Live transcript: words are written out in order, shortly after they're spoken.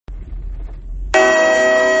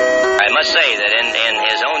must say that in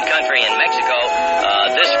his own country, in Mexico,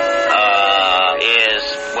 this is,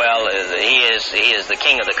 well, he is the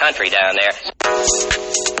king of the country down there.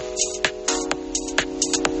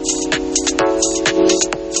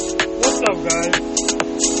 What's up, guys?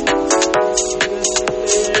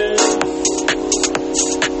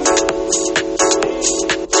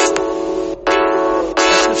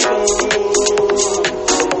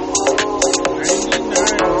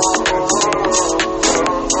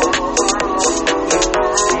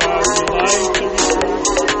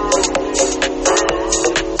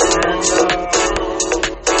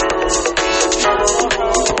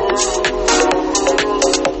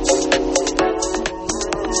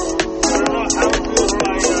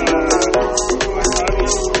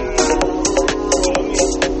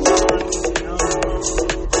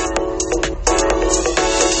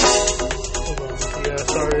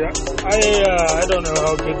 I don't know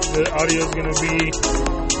how good the audio is going to be.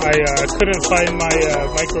 I couldn't find my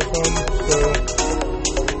microphone, so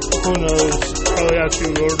who knows? Probably have to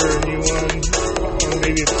order a new one, or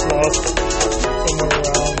maybe it's lost somewhere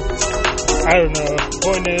around. I don't know.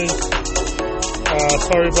 Point is,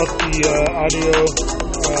 sorry about the audio,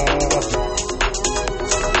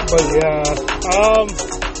 but yeah.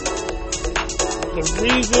 The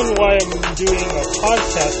reason why I'm doing a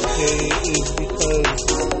podcast today is because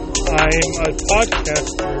I'm a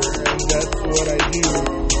podcaster, and that's what I do.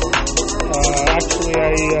 Actually,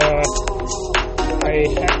 I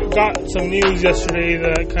got some news yesterday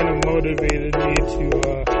that kind of motivated me to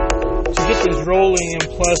get this rolling,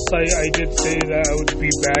 and plus I did say that I would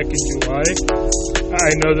be back in July.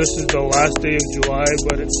 I know this is the last day of July,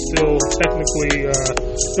 but it's still technically,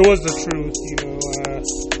 it was the truth, you know.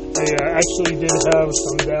 I actually did have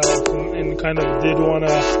some doubts and kind of did want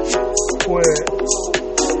to quit.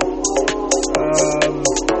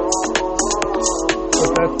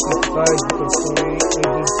 But that's besides the point.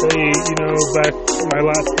 I did say, you know, back in my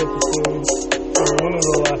last episode, or one of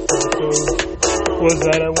the last episodes, was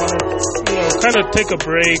that I wanted to, you know, kind of take a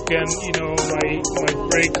break, and, you know, my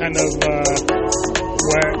break kind of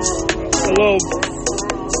went a little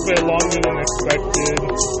bit longer than expected.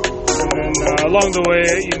 And along the way,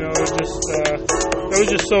 you know, it was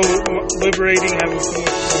just so liberating having so much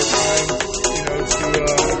more time, you know,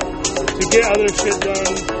 to get other shit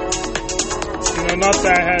done. You know, not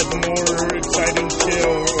that I had more exciting shit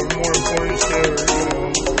or more important shit, or, you know,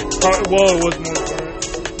 well, it was more important.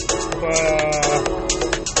 But,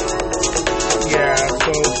 yeah,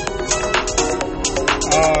 so,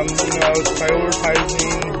 you know, I was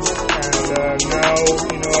prioritizing, and now,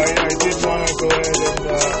 you know, I did want to go ahead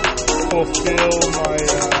and fulfill my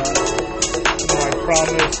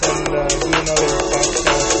promise and do another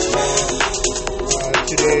podcast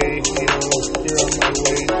today, you know, here on my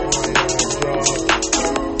way to my job,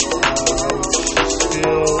 which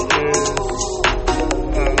still is,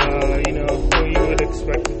 you know, what you would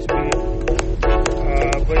expect it to be.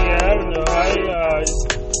 But yeah, I don't know, I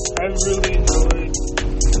really enjoyed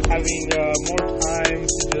having more time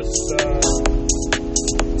to just,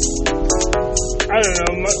 I don't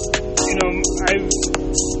know, you know,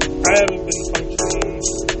 I haven't been functioning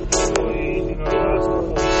normally, you know, the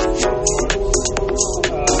last couple of months.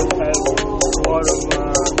 I've had a lot of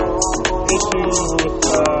issues with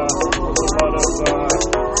a lot of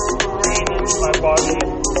pain in my body,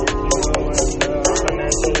 you know, and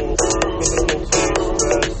financial difficulties,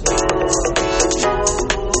 stress.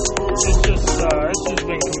 It's just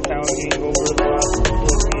been compounding over the last couple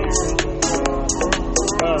of years, and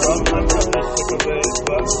I don't know, I'm just sick of it,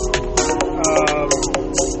 but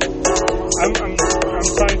I'm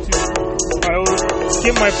trying to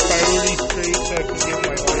get my priorities straight so I can get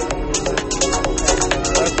my life in order. And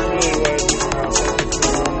that's really what I do now,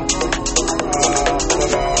 focusing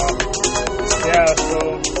on. Yeah, so,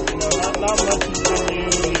 you know, not much is been new.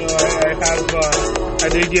 You know, I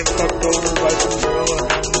did get fucked over by some gorilla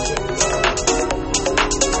hands, and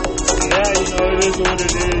yeah, you know, it is what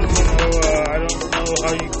it is. You know, I don't know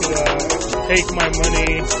how you could take my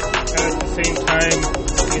money and at the same time,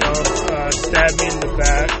 you know, stab me in the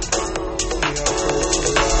back, you know, for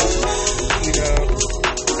you know,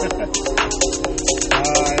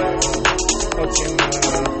 fucking,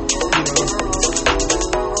 you know,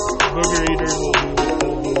 booger eaters will do what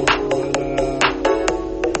they'll do, but,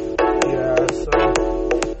 yeah, so,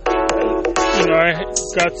 you know, I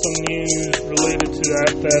got some news related to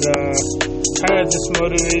that kind of just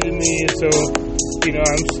motivated me, so, you know,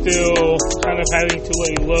 I'm still kind of having to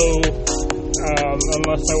lay low,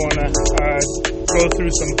 unless I want to go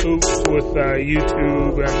through some hoops with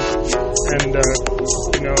YouTube and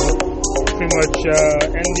you know, pretty much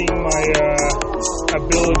ending my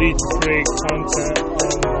ability to create content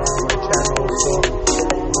on my channel. So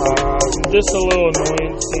just a little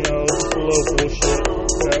annoyance, you know, just a little bullshit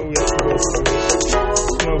that we have to go through.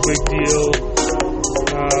 It's no big deal.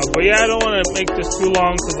 But yeah, I don't want to make this too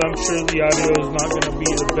long because I'm sure the audio is not going to be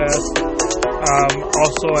the best.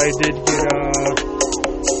 Also, I did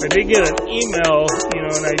get an email, you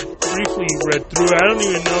know, and I briefly read through it. I don't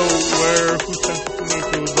even know who sent it to me, if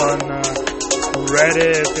it was on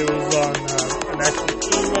Reddit, if it was on an actual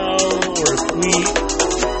email or a tweet.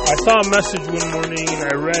 I saw a message one morning and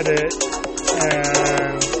I read it,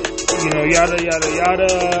 and, you know, yada, yada,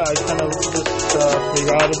 yada. I kind of just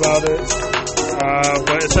forgot about it.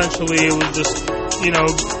 But essentially it was just, you know,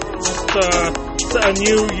 just a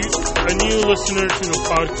new listener to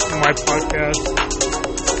my podcast,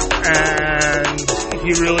 and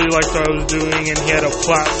he really liked what I was doing, and he had a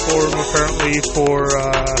platform apparently for,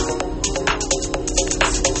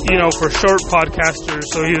 you know, for short podcasters,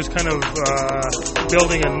 so he was kind of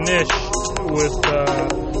building a niche with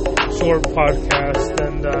short podcasts,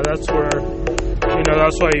 and that's where, you know,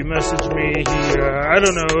 that's why he messaged me. I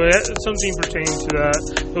don't know, something pertaining to that.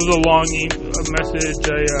 It was a long message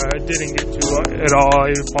I didn't get to at all.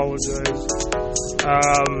 I apologize.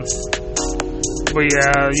 But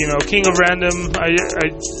yeah, you know, King of Random, I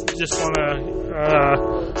just want to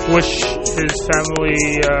wish his family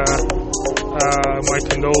my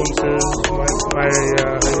condolences.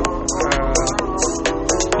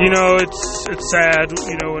 You know, it's sad,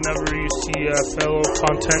 you know, whenever you see a fellow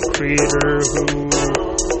content creator who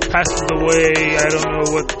passes away. I don't know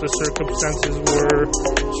what the circumstances were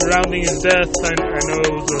surrounding his death. I know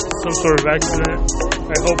it was some sort of accident.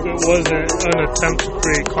 I hope it wasn't an attempt to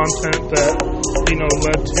create content that, you know,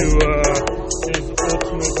 led to his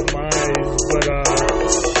ultimate demise. But,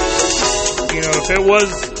 you know, if it was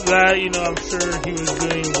that, you know, I'm sure he was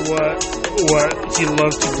doing what he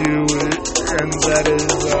loved to do, and that is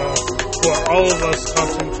what all of us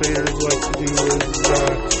content creators like to do, is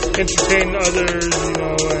entertain others, you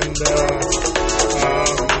know, and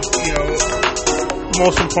you know,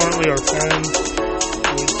 most importantly our fans,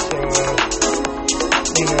 which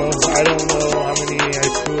you know, I don't know how many I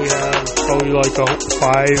truly have, probably like 5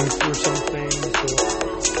 or something, so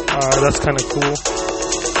that's kind of cool.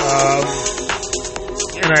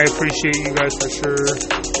 And I appreciate you guys for sure.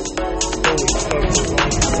 Holy fuck.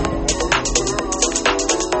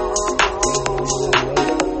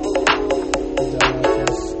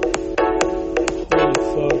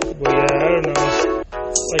 But yeah, I don't know.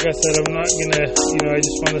 Like I said, I'm not gonna, you know, I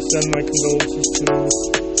just want to send my condolences to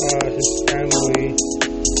his family.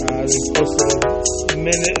 They posted a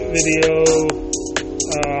minute video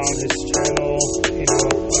on his channel, you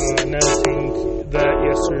know, announcing that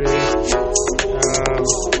yesterday.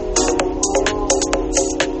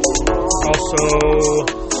 Also,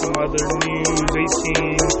 some other news,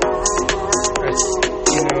 18,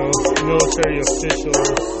 you know, military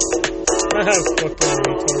officials. I have fucking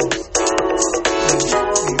retards.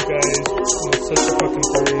 You guys, you know, such a fucking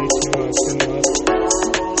parade to turn us.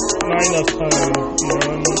 Not enough time, you know,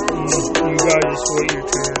 and you gotta just wait your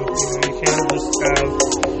turn. You know, you can't just have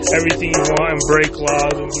everything you want and break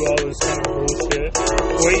laws and do all this kind of bullshit.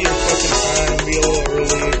 Wait your fucking time, be a little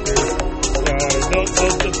early if you're,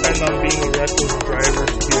 don't depend on being a reckless driver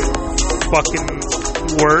to get fucking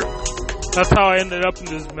work. That's how I ended up in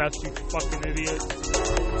this mess, you fucking idiots.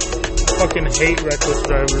 I fucking hate reckless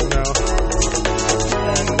drivers now.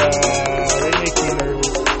 And, they make me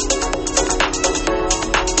nervous.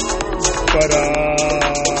 But,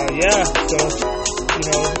 yeah, so, you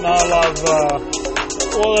know, not a lot of,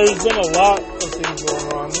 well, there's been a lot of things going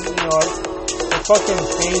on. You know, it fucking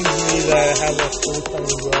pains me that I have a full-time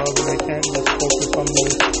job and I can't just focus on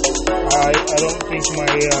this. I don't think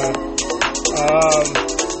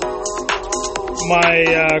my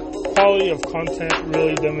quality of content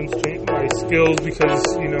really demonstrates my skills, because,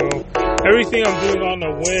 you know, everything I'm doing on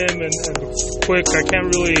a whim and quick. I can't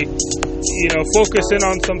really, you know, focus in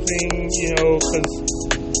on something, you know, because,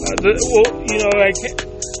 you know, I can't.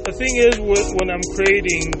 The thing is, when I'm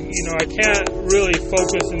creating, you know, I can't really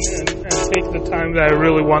focus and take the time that I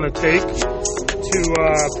really want to take to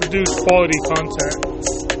produce quality content.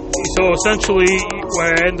 So essentially, what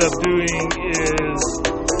I end up doing is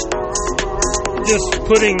just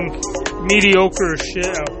putting mediocre shit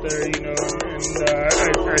out there, you know, and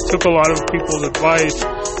I took a lot of people's advice,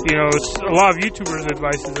 you know, a lot of YouTubers'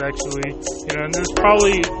 advices actually, you know, and it's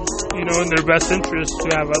probably, you know, in their best interest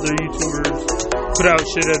to have other YouTubers put out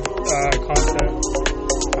shitted content.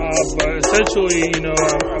 But essentially, you know,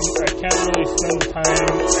 I can't really spend time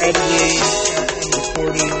editing and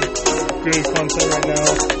recording good content right now.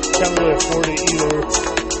 can't really afford it either.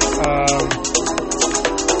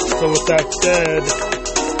 So with that said,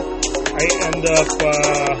 I end up,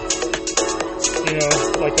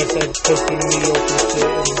 like I said, posting mediocre shit,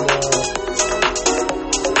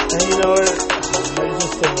 and it's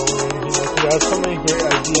just annoying, because I have so many great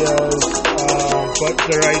ideas, but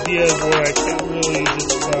they're ideas where I can't really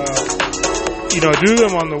just, do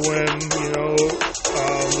them on the whim,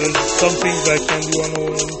 there's some things I can do on the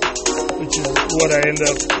whim, which is what I end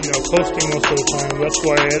up, posting most of the time. That's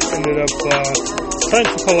why I ended up, trying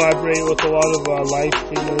to collaborate with a lot of, live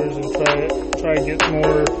streamers and try to get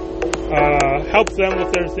more, help them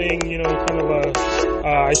with their thing, kind of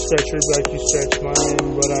I stretch your back, you stretch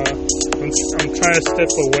mine, but, I'm trying to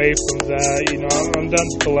step away from that, I'm done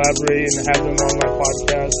to collaborate and have them on my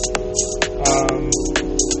podcast,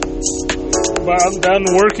 but I'm done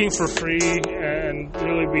working for free and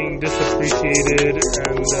really being disappreciated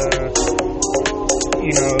and,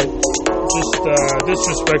 just,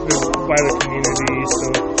 disrespected by the community, so,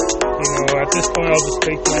 at this point I'll just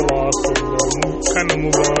take my loss and, kind of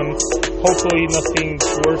move on. Hopefully nothing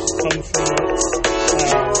worse comes from it.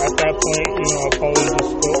 At that point, I'll probably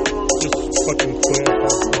just fucking quit at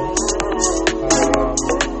that point.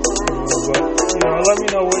 But, let me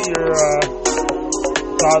know what your,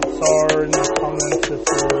 thoughts are in the comments if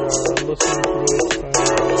you're, listening to this, and,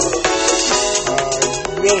 I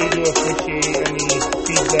really do appreciate any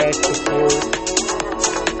feedback, support.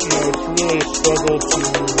 It's really a struggle to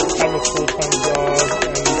have a full-time job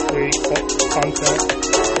and create content,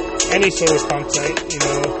 any sort of content,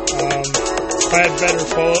 if I had better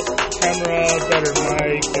camera, better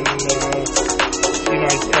mic, and,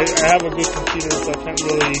 I have a good computer, so I can't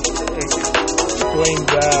really explain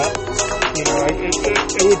that,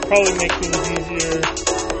 it would probably make things easier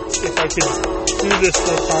if I could do this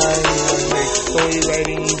full time, and make story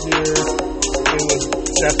writing easier. It would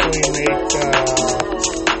definitely make,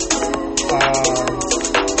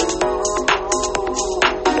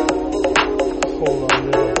 hold on,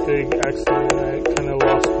 there's a big accident. I kind of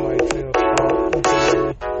lost my train of thought.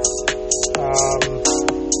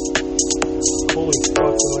 Holy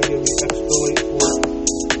fuck, am I gonna be extra late for work?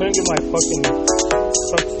 I'm trying to get my fucking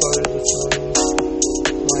truck started this morning.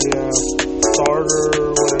 My, starter or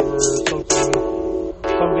whatever, something's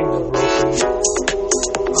broken.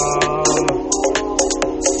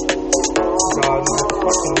 God, my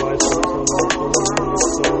fucking life is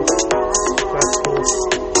so stressful.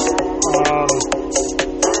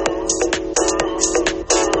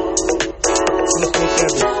 Just looking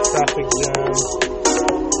at this traffic jam.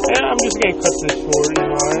 And I'm just gonna cut this short,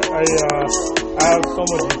 I have so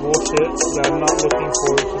much bullshit that I'm not looking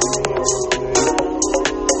forward to doing at work today.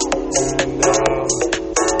 And,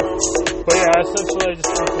 but yeah, essentially I just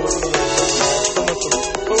want to let you know so much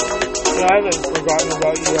I haven't forgotten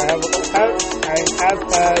about you. I have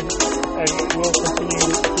had and will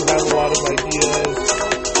continue to have a lot of ideas,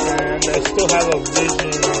 and I still have a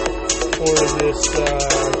vision for this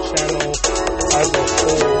channel as a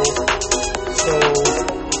whole. So,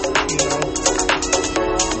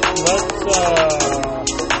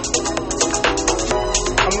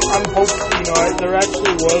 I'm hoping, there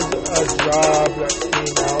actually was a job that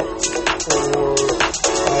came out for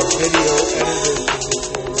a video editor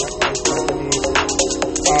position at my company,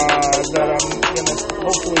 that I'm gonna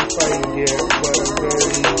hopefully try and get, but I'm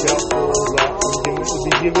very doubtful that I'm going to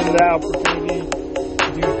be given that opportunity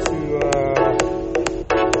due to,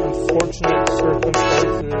 unfortunate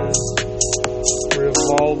circumstances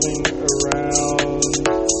revolving around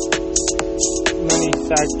many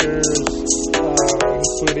factors,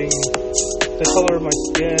 including the color of my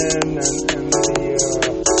skin and the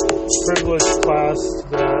privileged class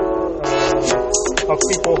that of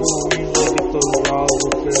people who usually get those jobs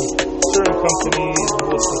within certain companies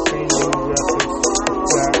with the same demographics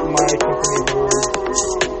that my company holds.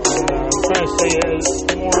 And I'm trying to say it is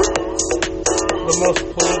the most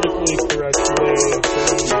politically correct way of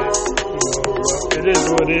saying it. But it is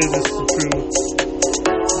what it is. It's the truth.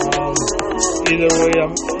 Either way,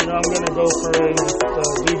 I'm gonna go for it and just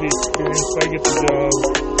do the experience. If I get the job,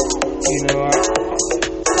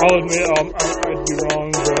 I'll admit I'd be wrong,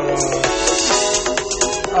 but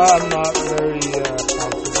I'm not very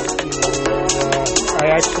confident. I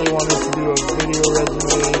actually wanted to do a video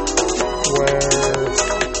resume where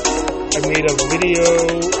I made a video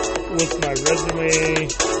with my resume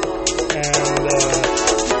and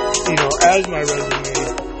as my resume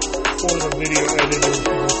for the video editing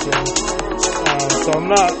position. So I'm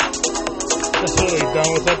not necessarily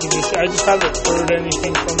done with that position. I just haven't heard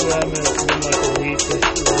anything from them, and it's been like a week or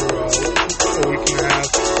a week and a half.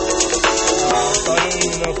 So I don't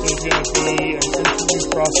even know if there's going to be an interview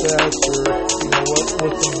process or,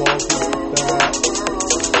 what's involved with that.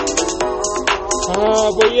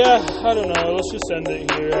 But yeah, I don't know. Let's just end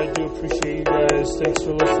it here. I do appreciate you guys. Thanks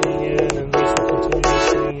for listening in, and thanks for continuing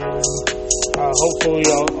listening in. Hopefully,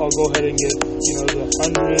 I'll go ahead and get the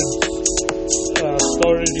hundreds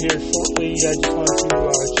started here shortly. I just want to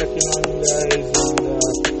check in on you guys and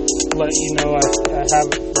let you know I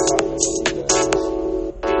haven't forgotten about you guys.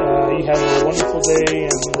 You have a wonderful day,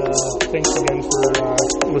 and thanks again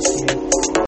for listening.